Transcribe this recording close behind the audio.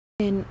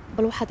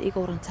bal waxaad iiga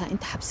warantaa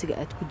inta xabsiga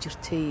aad ku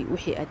jirtay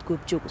wixii aad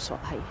goob joog u soo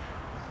ahay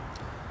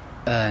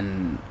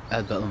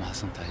aad baad u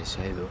mahadsantahay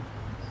shaydo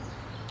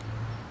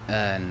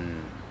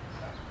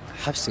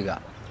xabsiga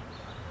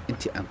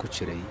intii aan ku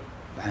jiray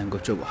waxaan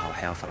goob joog u ahaa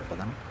waxyaabo fara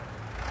badan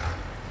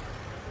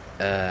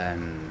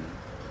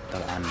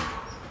طبعا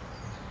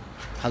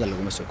هذا اللي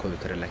قمت أسويه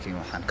كره لكن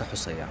وحن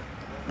كحصية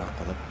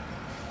نقطة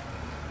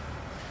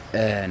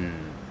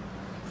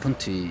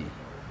كنتي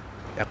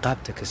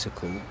عقابتك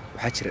سكو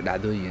وحشر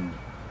العدوين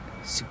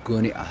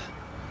سكوني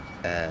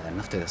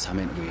نفط إذا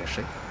سامين أبويا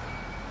شيء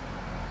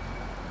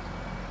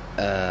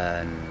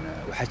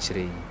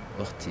وحشري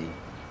وقتي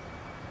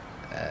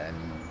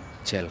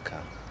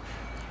جيلكا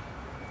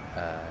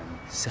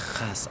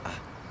سخاص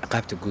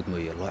عقابتك جود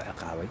مويه الله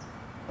عقابي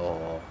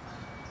أو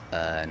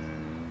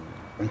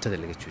cuntada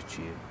laga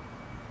joojiyay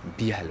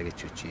biyaha laga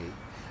joojiyay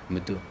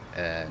muddo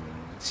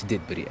 8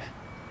 bari ah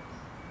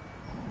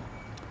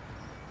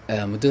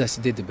muddada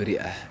 8 bari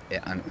ah ee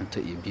aan cunto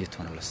iyo biyo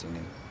toona la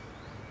siinin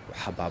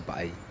waxa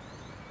baaba'ay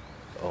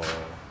oo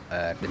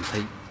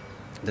dhintay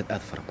dad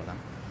aad fara badan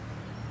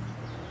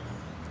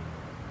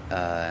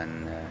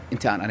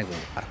inta aan anigu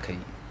arkay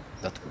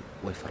dadku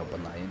way fara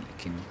badnaayeen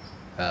laakiin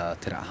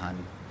tira ahaan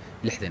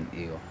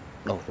 60 iyo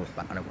dhowr ruux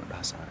baan anigu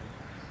dhaha saaray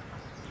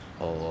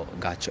oo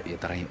gaajo iyo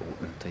dareen uu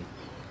dhintay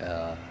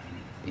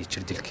iyo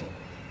jirdilkii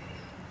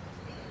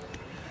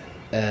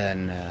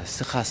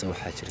si khaas ah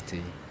waxaa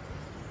jirtay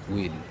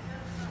wiil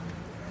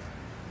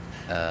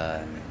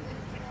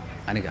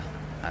aniga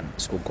aan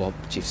isku goob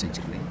jiifsan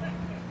jirnay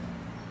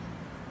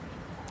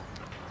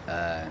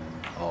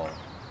oo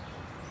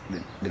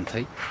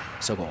dhintay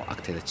isagoo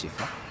agteeda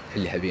jiifa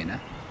xilli habeen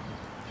ah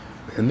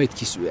wuxuu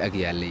meydkiisu u ag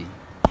yaalay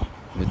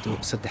muddo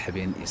 3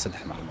 habeen iyo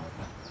 3 maalmood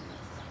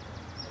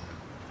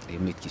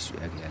meydkiisu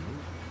ag yaalay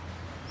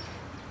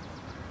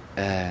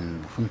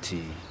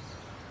runtii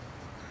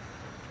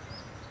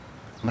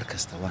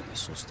markasta waan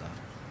xusuustaa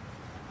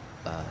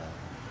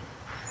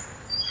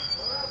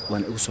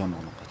waan ugu soo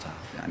noqnoqotaa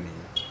yani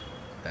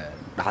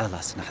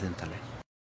dhacdadaas naxdinta leh